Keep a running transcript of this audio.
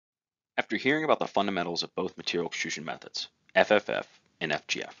After hearing about the fundamentals of both material extrusion methods, FFF and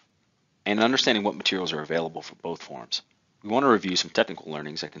FGF, and understanding what materials are available for both forms, we want to review some technical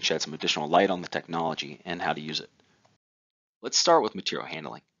learnings that can shed some additional light on the technology and how to use it. Let's start with material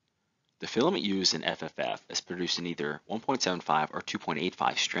handling. The filament used in FFF is produced in either 1.75 or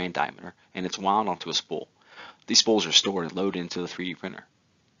 2.85 strand diameter, and it's wound onto a spool. These spools are stored and loaded into the 3D printer.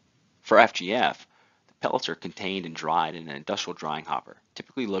 For FGF, the pellets are contained and dried in an industrial drying hopper,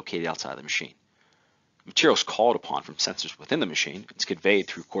 typically located outside the machine. Material is called upon from sensors within the machine. It's conveyed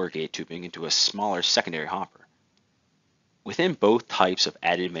through corrugated tubing into a smaller secondary hopper. Within both types of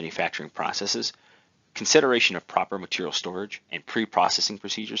additive manufacturing processes, consideration of proper material storage and pre-processing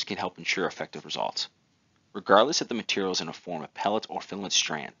procedures can help ensure effective results. Regardless if the material is in a form of pellet or filament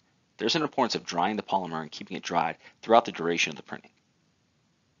strand, there's an importance of drying the polymer and keeping it dried throughout the duration of the printing.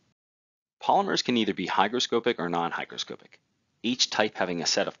 Polymers can either be hygroscopic or non-hygroscopic, each type having a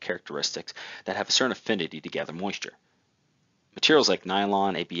set of characteristics that have a certain affinity to gather moisture. Materials like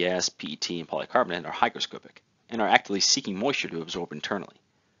nylon, ABS, PET, and polycarbonate are hygroscopic and are actively seeking moisture to absorb internally.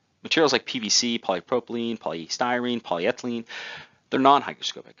 Materials like PVC, polypropylene, polystyrene, polyethylene, they're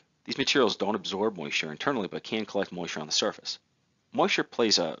non-hygroscopic. These materials don't absorb moisture internally but can collect moisture on the surface. Moisture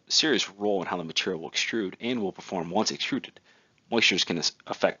plays a serious role in how the material will extrude and will perform once extruded. Moistures can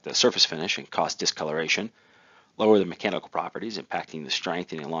affect the surface finish and cause discoloration, lower the mechanical properties, impacting the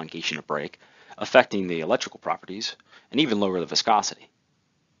strength and elongation of break, affecting the electrical properties, and even lower the viscosity.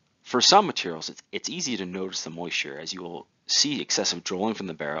 For some materials, it's easy to notice the moisture as you will see excessive drooling from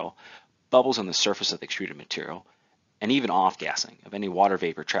the barrel, bubbles on the surface of the extruded material, and even off-gassing of any water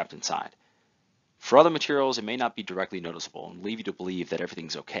vapor trapped inside. For other materials, it may not be directly noticeable and leave you to believe that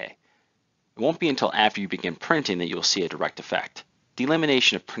everything's okay. It won't be until after you begin printing that you'll see a direct effect.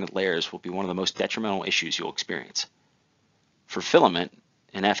 Delamination of printed layers will be one of the most detrimental issues you'll experience. For filament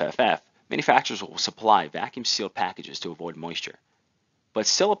and FFF, manufacturers will supply vacuum-sealed packages to avoid moisture, but it's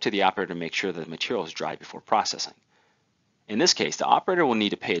still up to the operator to make sure that the material is dried before processing. In this case, the operator will need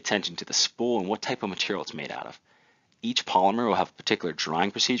to pay attention to the spool and what type of material it's made out of. Each polymer will have a particular drying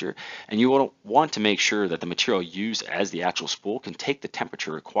procedure, and you will want to make sure that the material used as the actual spool can take the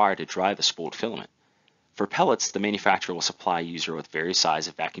temperature required to dry the spooled filament. For pellets, the manufacturer will supply a user with various sizes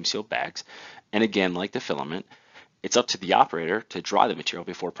of vacuum-sealed bags, and again, like the filament, it's up to the operator to dry the material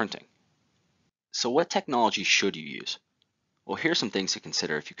before printing. So what technology should you use? Well, here's some things to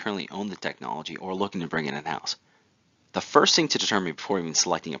consider if you currently own the technology or are looking to bring it in-house. The first thing to determine before even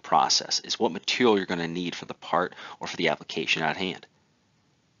selecting a process is what material you're going to need for the part or for the application at hand.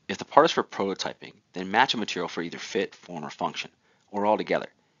 If the part is for prototyping, then match a material for either fit, form, or function, or all together.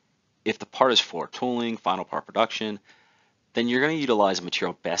 If the part is for tooling, final part production, then you're going to utilize a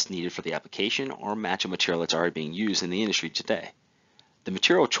material best needed for the application or match a material that's already being used in the industry today. The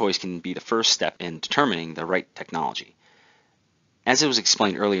material choice can be the first step in determining the right technology. As it was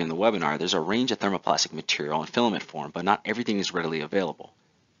explained earlier in the webinar, there's a range of thermoplastic material in filament form, but not everything is readily available.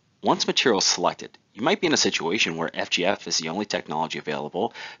 Once material is selected, you might be in a situation where FGF is the only technology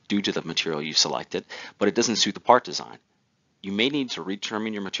available due to the material you've selected, but it doesn't suit the part design. You may need to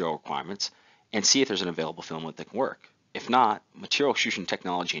redetermine your material requirements and see if there's an available filament that can work. If not, material extrusion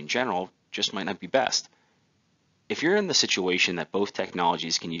technology in general just might not be best. If you're in the situation that both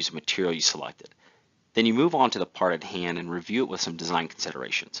technologies can use the material you selected, then you move on to the part at hand and review it with some design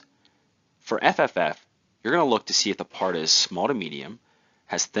considerations. For FFF, you're going to look to see if the part is small to medium,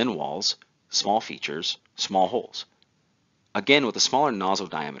 has thin walls, small features, small holes. Again, with the smaller nozzle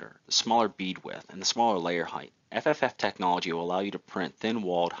diameter, the smaller bead width, and the smaller layer height, FFF technology will allow you to print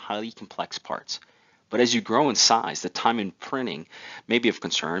thin-walled, highly complex parts. But as you grow in size, the time in printing may be of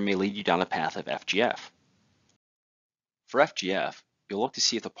concern and may lead you down the path of FGF. For FGF, you'll look to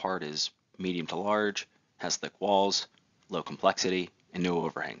see if the part is medium to large, has thick walls, low complexity, and no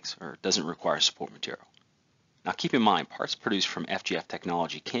overhangs, or doesn't require support material. Now keep in mind, parts produced from FGF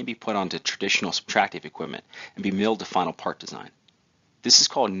technology can be put onto traditional subtractive equipment and be milled to final part design. This is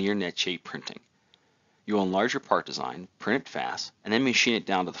called near net shape printing. You will enlarge your part design, print it fast, and then machine it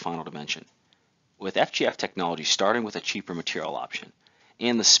down to the final dimension. With FGF technology starting with a cheaper material option,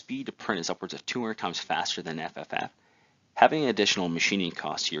 and the speed to print is upwards of 200 times faster than FFF, having additional machining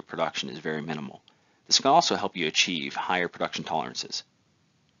costs to your production is very minimal. This can also help you achieve higher production tolerances.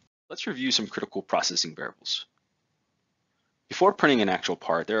 Let's review some critical processing variables. Before printing an actual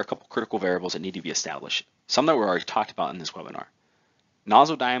part, there are a couple critical variables that need to be established, some that were already talked about in this webinar.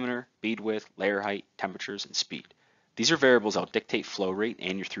 Nozzle diameter, bead width, layer height, temperatures, and speed. These are variables that will dictate flow rate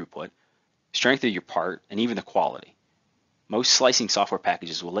and your throughput, strength of your part, and even the quality. Most slicing software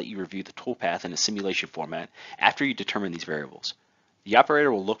packages will let you review the toolpath in a simulation format after you determine these variables. The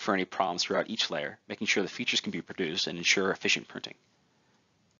operator will look for any problems throughout each layer, making sure the features can be produced and ensure efficient printing.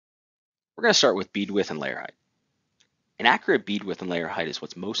 We're going to start with bead width and layer height. An accurate bead width and layer height is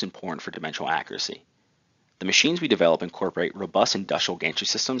what's most important for dimensional accuracy. The machines we develop incorporate robust industrial gantry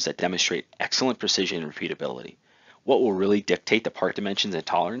systems that demonstrate excellent precision and repeatability. What will really dictate the part dimensions and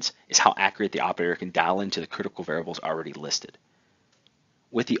tolerance is how accurate the operator can dial into the critical variables already listed.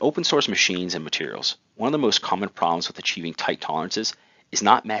 With the open source machines and materials, one of the most common problems with achieving tight tolerances is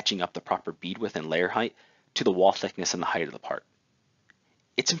not matching up the proper bead width and layer height to the wall thickness and the height of the part.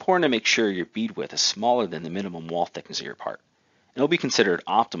 It's important to make sure your bead width is smaller than the minimum wall thickness of your part. And it'll be considered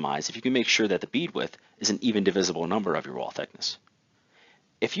optimized if you can make sure that the bead width is an even divisible number of your wall thickness.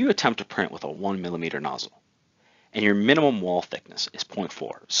 If you attempt to print with a 1mm nozzle, and your minimum wall thickness is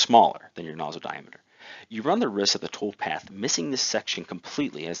 0.4, smaller than your nozzle diameter, you run the risk of the tool path missing this section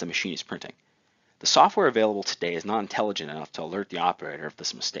completely as the machine is printing. The software available today is not intelligent enough to alert the operator of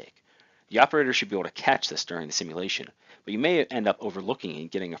this mistake. The operator should be able to catch this during the simulation, but you may end up overlooking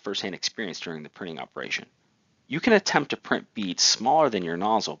and getting a first-hand experience during the printing operation. You can attempt to print beads smaller than your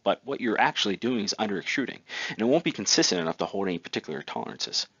nozzle, but what you're actually doing is under extruding, and it won't be consistent enough to hold any particular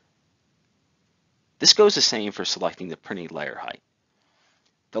tolerances. This goes the same for selecting the printing layer height.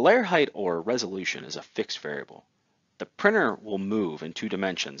 The layer height or resolution is a fixed variable. The printer will move in 2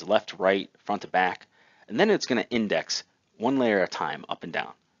 dimensions, left to right, front to back, and then it's going to index one layer at a time, up and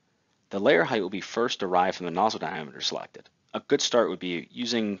down. The layer height will be first derived from the nozzle diameter selected. A good start would be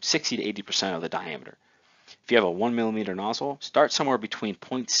using 60 to 80% of the diameter. If you have a 1mm nozzle, start somewhere between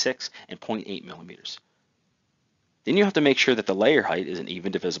 0.6 and 0.8 millimeters. Then you have to make sure that the layer height is an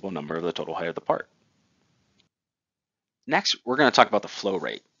even divisible number of the total height of the part. Next, we're going to talk about the flow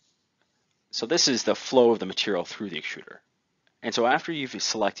rate. So this is the flow of the material through the extruder. And so after you've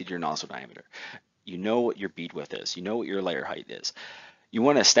selected your nozzle diameter, you know what your bead width is, you know what your layer height is. You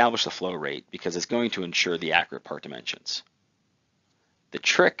want to establish the flow rate because it's going to ensure the accurate part dimensions. The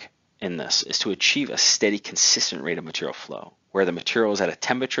trick in this is to achieve a steady, consistent rate of material flow, where the material is at a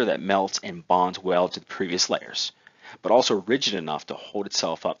temperature that melts and bonds well to the previous layers, but also rigid enough to hold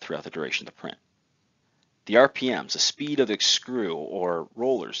itself up throughout the duration of the print. The RPMs, the speed of the screw or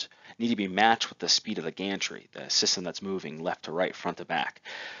rollers, need to be matched with the speed of the gantry, the system that's moving left to right, front to back,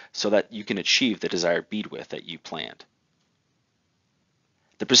 so that you can achieve the desired bead width that you planned.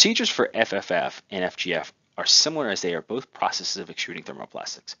 The procedures for FFF and FGF are similar as they are both processes of extruding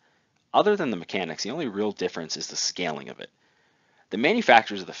thermoplastics. Other than the mechanics, the only real difference is the scaling of it. The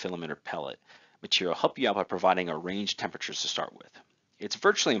manufacturers of the filament or pellet material help you out by providing a range of temperatures to start with. It's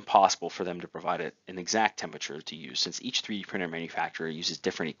virtually impossible for them to provide an exact temperature to use since each 3D printer manufacturer uses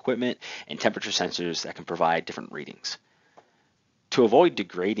different equipment and temperature sensors that can provide different readings. To avoid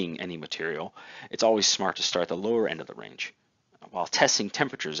degrading any material, it's always smart to start at the lower end of the range. While testing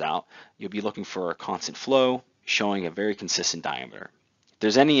temperatures out, you'll be looking for a constant flow showing a very consistent diameter. If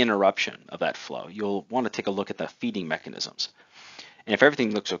there's any interruption of that flow, you'll want to take a look at the feeding mechanisms. And if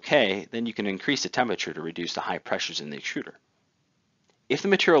everything looks okay, then you can increase the temperature to reduce the high pressures in the extruder. If the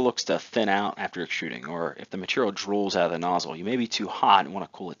material looks to thin out after extruding, or if the material drools out of the nozzle, you may be too hot and want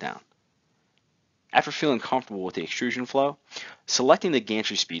to cool it down. After feeling comfortable with the extrusion flow, selecting the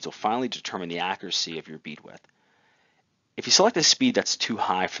gantry speeds will finally determine the accuracy of your bead width. If you select a speed that's too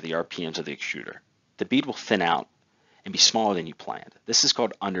high for the RPMs of the extruder, the bead will thin out and be smaller than you planned. This is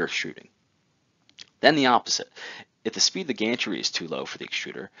called under extruding. Then the opposite. If the speed of the gantry is too low for the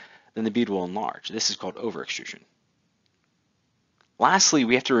extruder, then the bead will enlarge. This is called over extrusion. Lastly,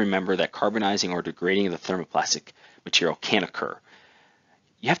 we have to remember that carbonizing or degrading of the thermoplastic material can occur.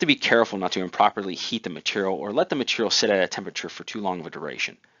 You have to be careful not to improperly heat the material or let the material sit at a temperature for too long of a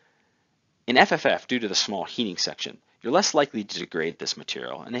duration. In FFF, due to the small heating section, you're less likely to degrade this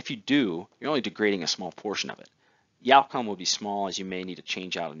material, and if you do, you're only degrading a small portion of it. The outcome will be small as you may need to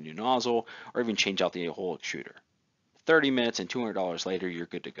change out a new nozzle or even change out the whole extruder. 30 minutes and $200 later, you're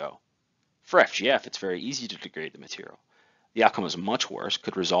good to go. For FGF, it's very easy to degrade the material. The outcome is much worse,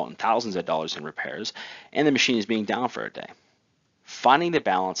 could result in thousands of dollars in repairs, and the machine is being down for a day. Finding the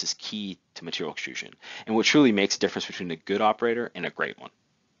balance is key to material extrusion, and what truly makes a difference between a good operator and a great one.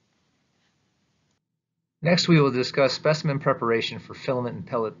 Next, we will discuss specimen preparation for filament and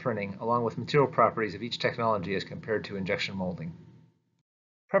pellet printing, along with material properties of each technology as compared to injection molding.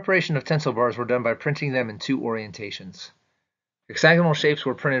 Preparation of tensile bars were done by printing them in 2 orientations. Hexagonal shapes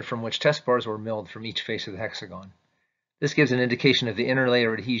were printed from which test bars were milled from each face of the hexagon. This gives an indication of the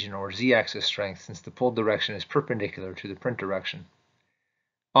interlayer adhesion or Z-axis strength since the pulled direction is perpendicular to the print direction.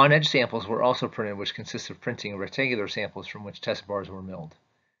 On-edge samples were also printed, which consist of printing rectangular samples from which test bars were milled.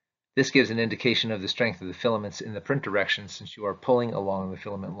 This gives an indication of the strength of the filaments in the print direction since you are pulling along the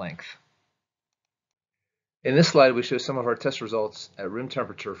filament length. In this slide, we show some of our test results at room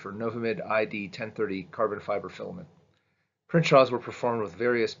temperature for Novamid ID 1030 carbon fiber filament. Print draws were performed with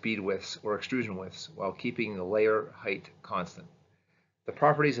various bead widths or extrusion widths while keeping the layer height constant. The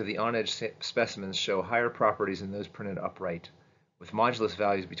properties of the on-edge specimens show higher properties than those printed upright, with modulus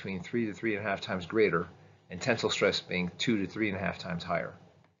values between 3 to 3.5 times greater and tensile stress being 2 to 3.5 times higher.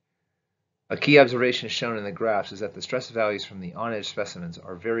 A key observation shown in the graphs is that the stress values from the on-edge specimens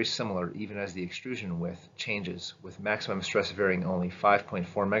are very similar even as the extrusion width changes, with maximum stress varying only 5.4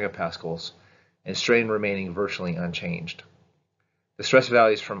 megapascals and strain remaining virtually unchanged. The stress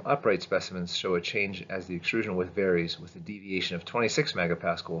values from upright specimens show a change as the extrusion width varies, with a deviation of 26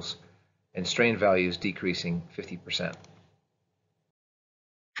 megapascals and strain values decreasing 50%.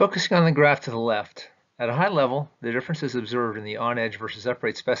 Focusing on the graph to the left, at a high level, the differences observed in the on-edge versus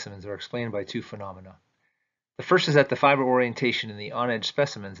upright specimens are explained by two phenomena. The first is that the fiber orientation in the on-edge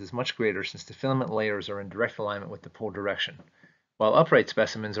specimens is much greater since the filament layers are in direct alignment with the pull direction, while upright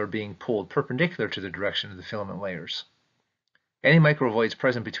specimens are being pulled perpendicular to the direction of the filament layers. Any microvoids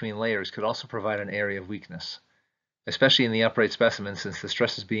present between layers could also provide an area of weakness, especially in the upright specimen since the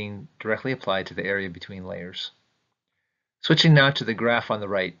stress is being directly applied to the area between layers. Switching now to the graph on the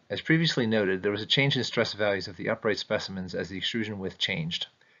right, as previously noted, there was a change in stress values of the upright specimens as the extrusion width changed.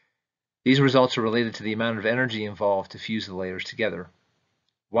 These results are related to the amount of energy involved to fuse the layers together.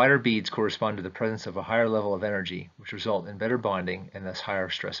 Wider beads correspond to the presence of a higher level of energy, which result in better bonding and thus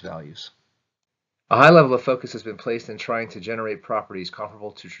higher stress values. A high level of focus has been placed in trying to generate properties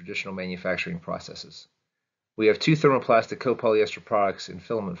comparable to traditional manufacturing processes. We have two thermoplastic copolyester products in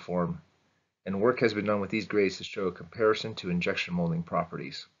filament form, and work has been done with these grades to show a comparison to injection molding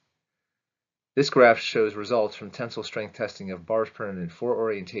properties. This graph shows results from tensile strength testing of bars printed in 4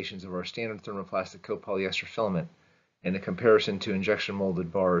 orientations of our standard thermoplastic copolyester filament and a comparison to injection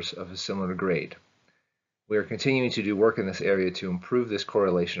molded bars of a similar grade. We are continuing to do work in this area to improve this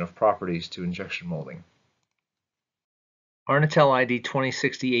correlation of properties to injection molding. Arnitel ID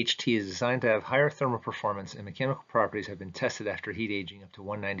 2060 HT is designed to have higher thermal performance, and mechanical properties have been tested after heat aging up to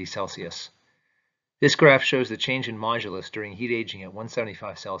 190 Celsius. This graph shows the change in modulus during heat aging at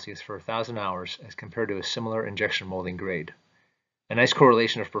 175 Celsius for 1,000 hours as compared to a similar injection molding grade. A nice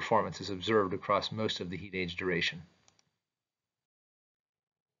correlation of performance is observed across most of the heat age duration.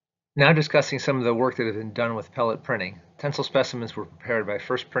 Now discussing some of the work that has been done with pellet printing. Tensile specimens were prepared by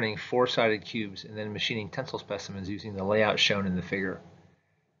first printing 4-sided cubes and then machining tensile specimens using the layout shown in the figure.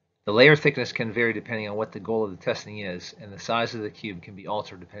 The layer thickness can vary depending on what the goal of the testing is, and the size of the cube can be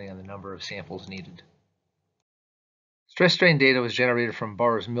altered depending on the number of samples needed. Stress strain data was generated from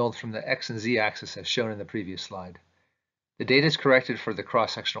bars milled from the X and Z axis as shown in the previous slide. The data is corrected for the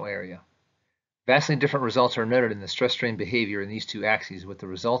cross-sectional area. Vastly different results are noted in the stress strain behavior in these two axes, with the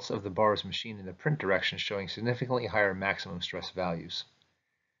results of the bars machined in the print direction showing significantly higher maximum stress values.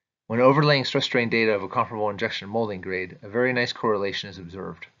 When overlaying stress strain data of a comparable injection molding grade, a very nice correlation is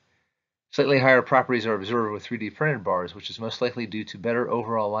observed. Slightly higher properties are observed with 3D printed bars, which is most likely due to better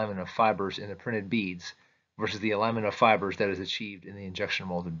overall alignment of fibers in the printed beads versus the alignment of fibers that is achieved in the injection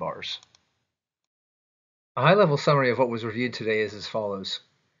molded bars. A high-level summary of what was reviewed today is as follows.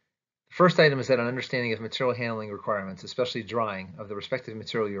 The first item is that an understanding of material handling requirements, especially drying, of the respective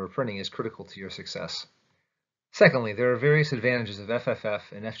material you are printing is critical to your success. Secondly, there are various advantages of FFF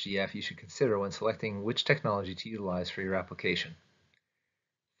and FGF you should consider when selecting which technology to utilize for your application.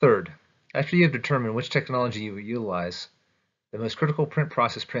 Third, after you have determined which technology you will utilize, the most critical print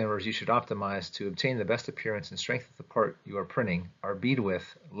process parameters you should optimize to obtain the best appearance and strength of the part you are printing are bead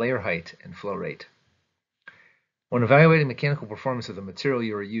width, layer height, and flow rate. When evaluating mechanical performance of the material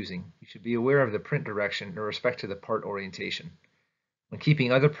you are using, you should be aware of the print direction in respect to the part orientation. When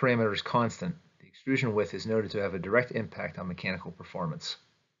keeping other parameters constant, the extrusion width is noted to have a direct impact on mechanical performance.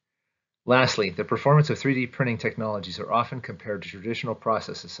 Lastly, the performance of 3D printing technologies are often compared to traditional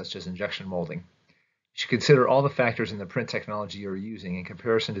processes such as injection molding. You should consider all the factors in the print technology you are using in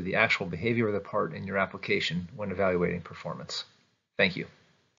comparison to the actual behavior of the part in your application when evaluating performance. Thank you.